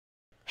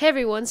Hey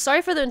everyone,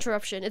 sorry for the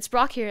interruption. It's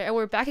Brock here, and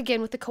we're back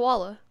again with the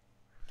koala.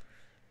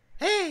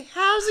 Hey,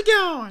 how's it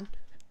going?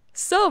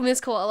 So,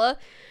 Miss Koala,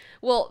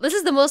 well, this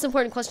is the most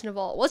important question of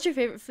all. What's your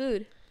favorite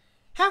food?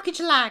 How could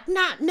you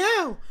not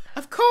know?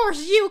 Of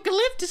course,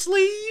 eucalyptus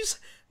leaves.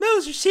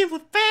 Those are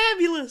simply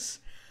fabulous.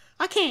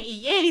 I can't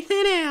eat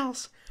anything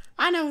else.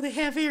 I know they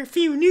have very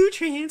few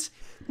nutrients,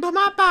 but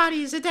my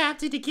body is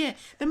adapted to get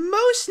the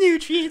most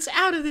nutrients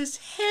out of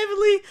this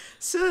heavily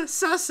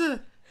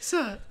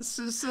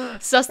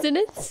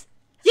Sustenance?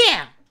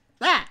 Yeah,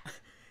 that.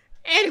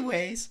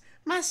 Anyways,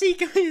 my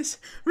secret is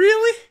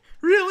really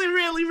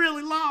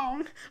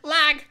long.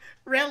 Like,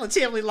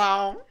 relatively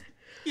long.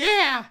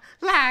 Yeah,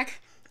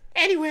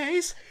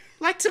 anyways,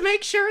 to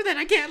make sure that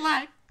I get,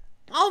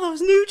 all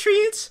those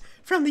nutrients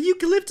from the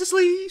eucalyptus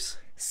leaves.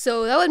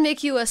 So that would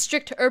make you a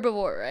strict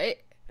herbivore, right?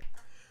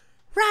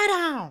 Right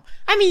on.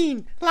 I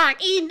mean,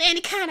 eating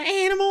any kind of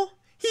animal,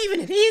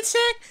 even an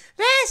insect,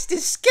 that's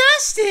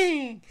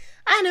disgusting.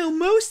 I know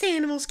most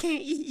animals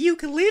can't eat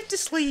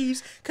eucalyptus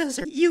leaves because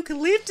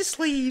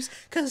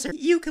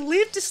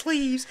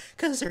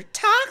they're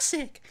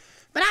toxic.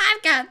 But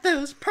I've got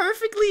those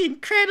perfectly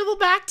incredible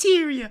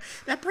bacteria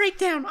that break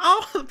down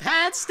all the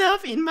bad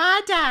stuff in my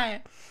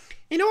diet.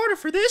 In order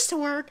for this to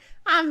work,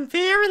 I'm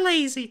very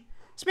lazy,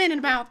 spending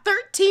about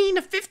 13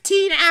 to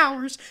 15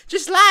 hours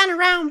just lying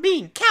around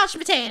being couch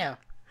potato.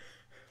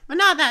 But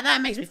not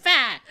that makes me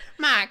fat.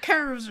 My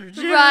curves are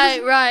just...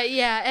 Right,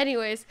 yeah.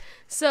 Anyways,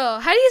 so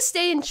how do you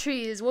stay in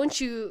trees? Won't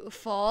you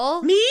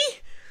fall? Me?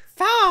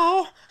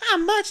 Fall?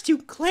 I'm much too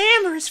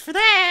glamorous for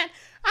that.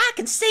 I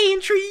can stay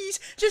in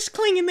trees, just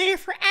clinging there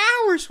for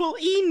hours while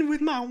eating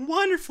with my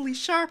wonderfully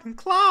sharpened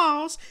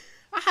claws.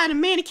 I had a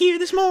manicure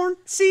this morning.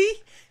 See?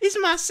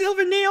 Isn't my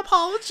silver nail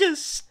polish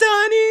just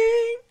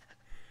stunning?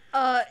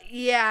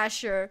 Yeah,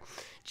 sure.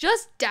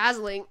 Just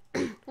dazzling.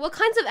 What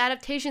kinds of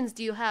adaptations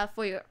do you have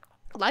for your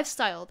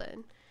lifestyle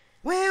then?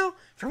 Well,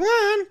 for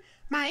one,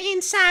 my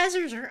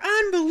incisors are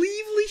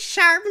unbelievably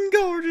sharp and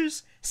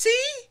gorgeous.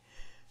 See?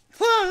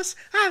 Plus,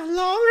 I have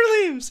longer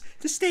limbs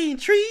to stay in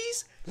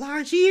trees,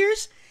 large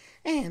ears,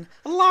 and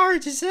a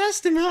large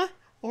zestoma,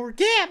 or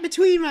gap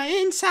between my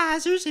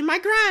incisors and my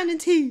grinding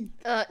teeth.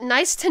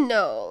 Nice to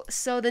know.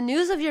 So the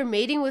news of your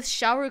mating with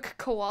Shahrukh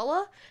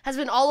Koala has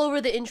been all over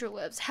the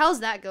interwebs.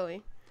 How's that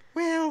going?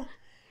 Well,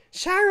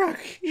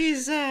 Shahrukh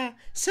is,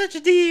 such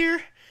a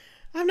dear.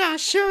 I'm not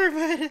sure,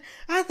 but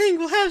I think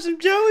we'll have some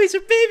joeys or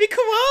baby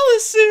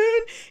koalas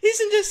soon.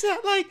 Isn't just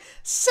that,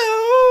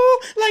 so,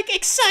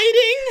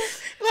 exciting?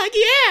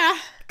 Yeah.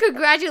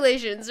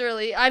 Congratulations,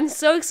 really. I'm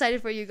so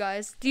excited for you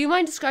guys. Do you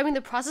mind describing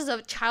the process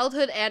of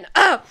childhood and,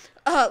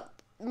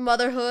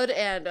 motherhood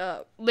and,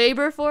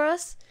 labor for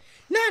us?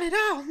 Not at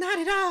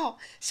all.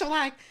 So,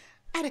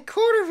 at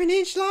 1/4 of an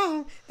inch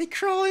long, they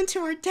crawl into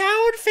our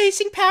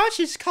downward-facing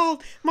pouches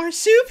called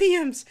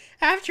marsupials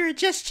after a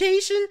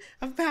gestation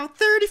of about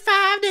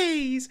 35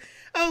 days.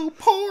 Oh,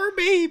 poor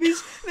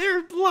babies.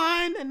 They're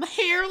blind and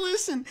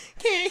hairless and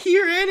can't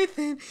hear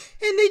anything,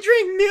 and they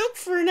drink milk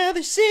for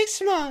another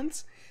 6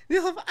 months.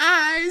 They'll have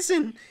eyes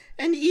and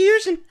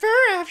ears and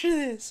fur after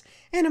this,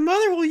 and a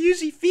mother will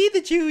usually feed the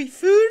joey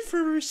food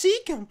for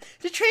racecum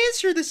to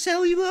transfer the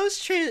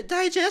cellulose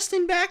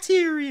digesting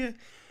bacteria.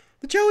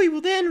 The joey will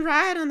then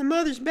ride on the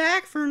mother's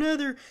back for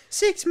another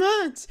 6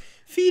 months,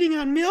 feeding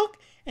on milk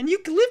and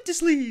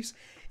eucalyptus leaves.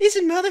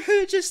 Isn't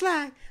motherhood just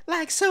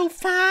so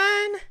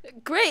fine?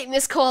 Great,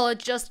 Miss Koala,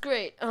 just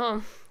great.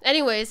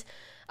 Anyways,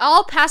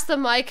 I'll pass the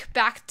mic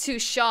back to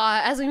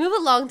Shaw as we move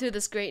along through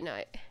this great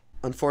night.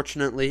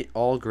 Unfortunately,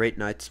 all great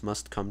nights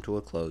must come to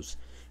a close,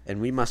 and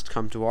we must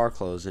come to our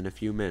close in a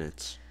few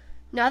minutes.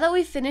 Now that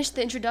we've finished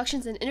the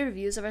introductions and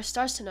interviews of our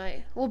stars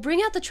tonight, we'll bring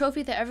out the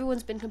trophy that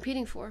everyone's been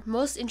competing for,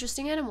 Most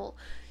Interesting Animal.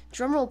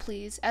 Drumroll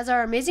please, as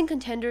our amazing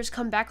contenders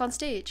come back on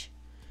stage.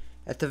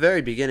 At the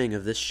very beginning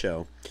of this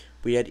show,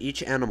 we had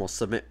each animal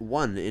submit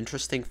one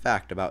interesting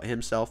fact about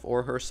himself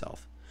or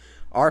herself.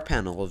 Our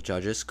panel of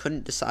judges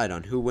couldn't decide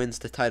on who wins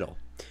the title,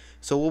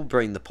 so we'll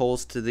bring the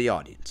polls to the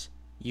audience.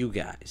 You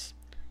guys.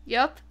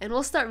 Yup, and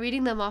we'll start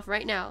reading them off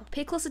right now.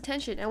 Pay close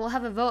attention, and we'll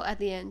have a vote at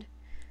the end.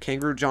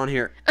 Kangaroo John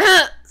here.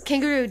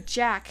 Kangaroo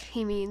Jack,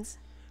 he means.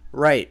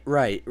 Right.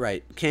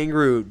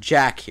 Kangaroo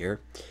Jack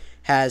here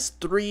has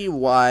 3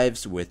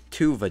 wives with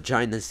 2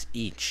 vaginas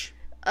each.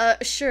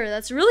 Sure,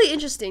 that's really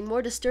interesting,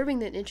 more disturbing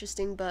than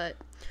interesting, but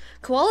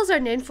koalas are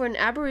named for an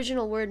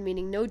aboriginal word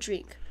meaning no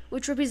drink,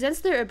 which represents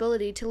their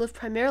ability to live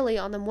primarily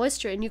on the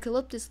moisture in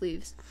eucalyptus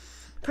leaves.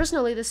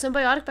 Personally, the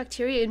symbiotic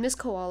bacteria in Miss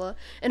Koala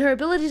and her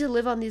ability to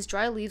live on these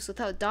dry leaves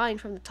without dying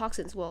from the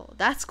toxins, well,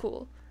 that's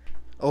cool.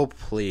 Oh,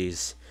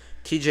 please.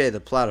 TJ the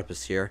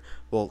platypus here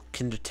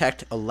can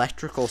detect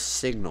electrical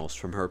signals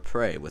from her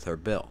prey with her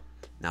bill.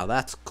 Now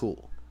that's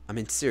cool. I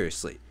mean,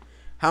 seriously,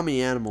 how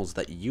many animals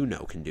that you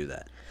know can do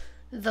that?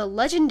 The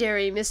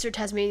legendary Mr.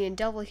 Tasmanian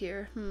Devil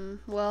here.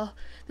 Well,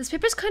 this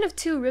paper's kind of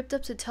too ripped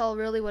up to tell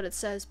really what it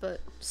says,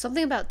 but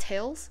something about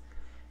tails?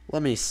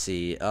 Let me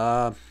see.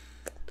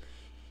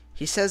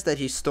 He says that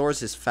he stores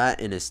his fat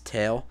in his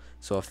tail,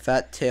 so a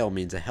fat tail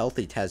means a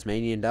healthy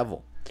Tasmanian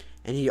devil.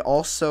 And he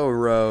also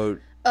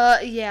wrote...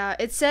 Yeah,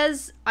 it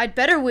says, I'd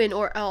better win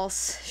or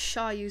else.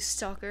 Shaw, you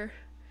stalker.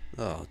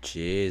 Oh,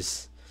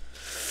 jeez.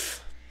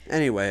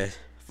 Anyway,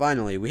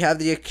 finally, we have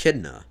the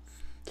echidna.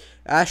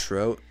 Ash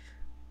wrote,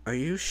 are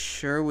you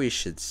sure we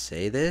should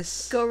say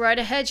this? Go right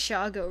ahead,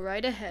 Shaw, go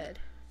right ahead.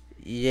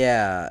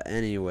 Yeah,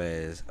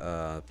 anyways,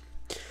 the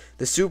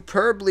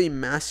superbly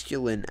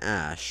masculine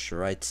Ash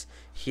writes,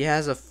 he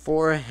has a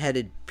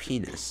four-headed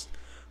penis.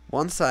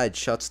 One side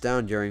shuts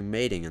down during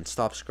mating and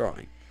stops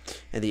growing,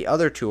 and the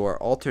other two are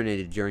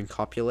alternated during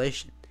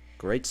copulation.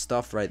 Great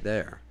stuff right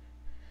there.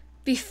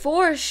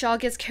 Before Shaw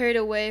gets carried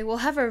away, we'll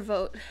have our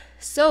vote.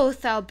 So,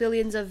 thou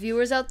billions of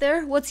viewers out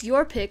there, what's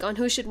your pick on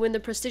who should win the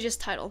prestigious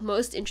title,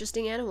 Most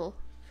Interesting Animal?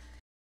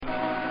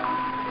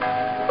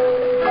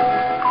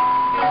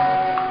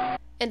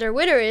 And our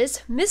winner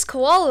is Miss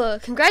Koala.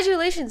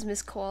 Congratulations,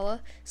 Miss Koala.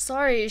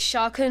 Sorry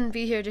Shaw couldn't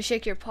be here to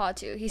shake your paw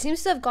too. He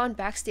seems to have gone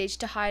backstage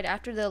to hide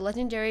after the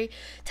legendary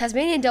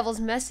Tasmanian Devil's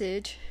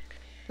message.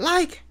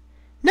 Like,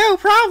 no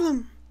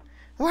problem.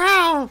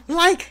 Wow,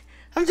 like,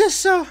 I'm just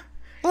so,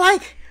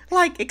 like,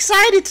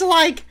 excited to,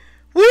 like,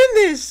 win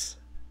this.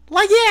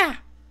 Like, yeah.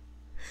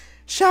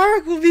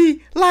 Shark will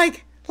be,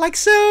 like,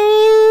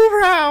 so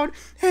proud.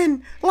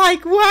 And,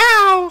 like,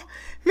 wow.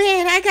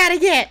 Man, I gotta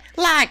get,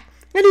 like,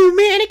 a new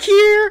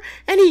manicure,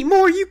 and eat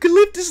more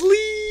eucalyptus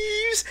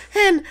leaves,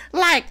 and,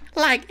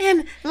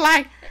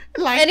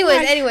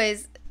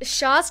 Anyways,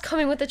 Shaw's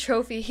coming with the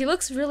trophy. He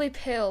looks really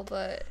pale,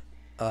 but...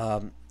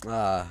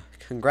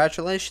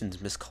 Congratulations,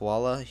 Miss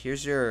Koala.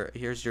 Here's your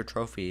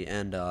trophy,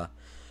 and,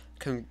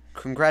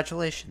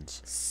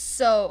 congratulations.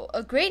 So,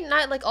 a great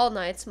night like all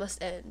nights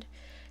must end.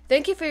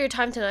 Thank you for your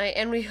time tonight,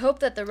 and we hope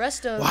that the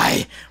rest of...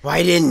 Why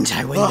didn't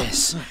I win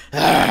this?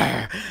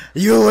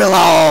 You will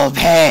all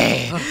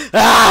pay. Get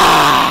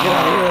out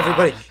of here,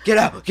 everybody.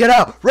 Get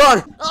out,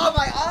 run. Oh,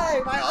 my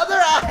eye, my other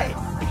eye.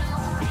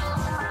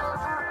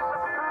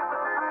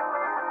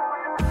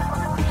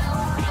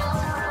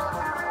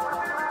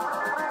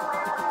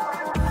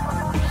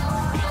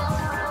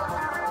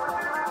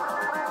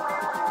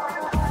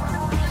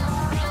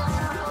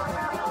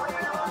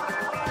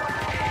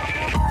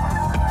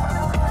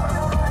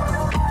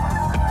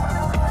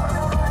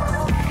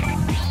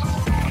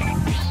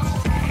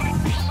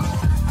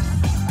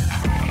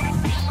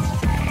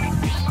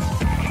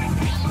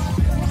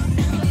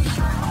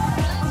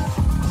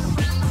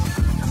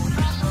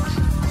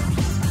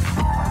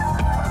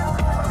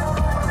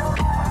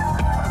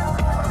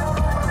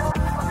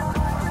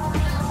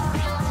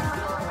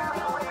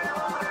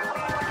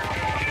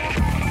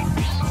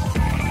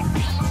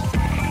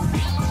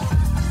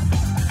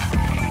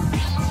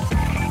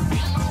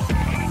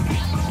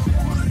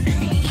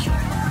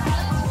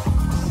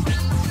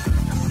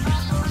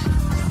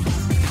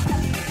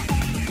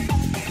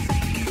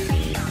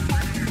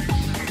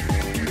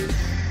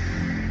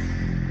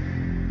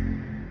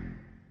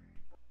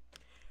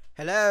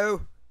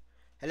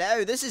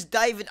 Hello, this is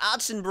David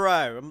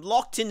Attenborough. I'm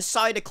locked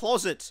inside a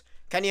closet.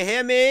 Can you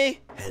hear me?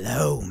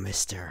 Hello,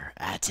 Mr.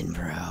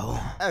 Attenborough.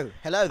 Oh,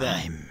 hello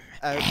there.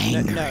 I'm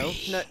angry.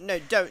 No,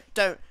 don't,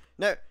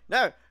 no.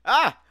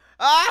 Ah,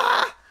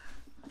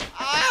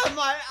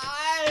 my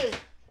eye!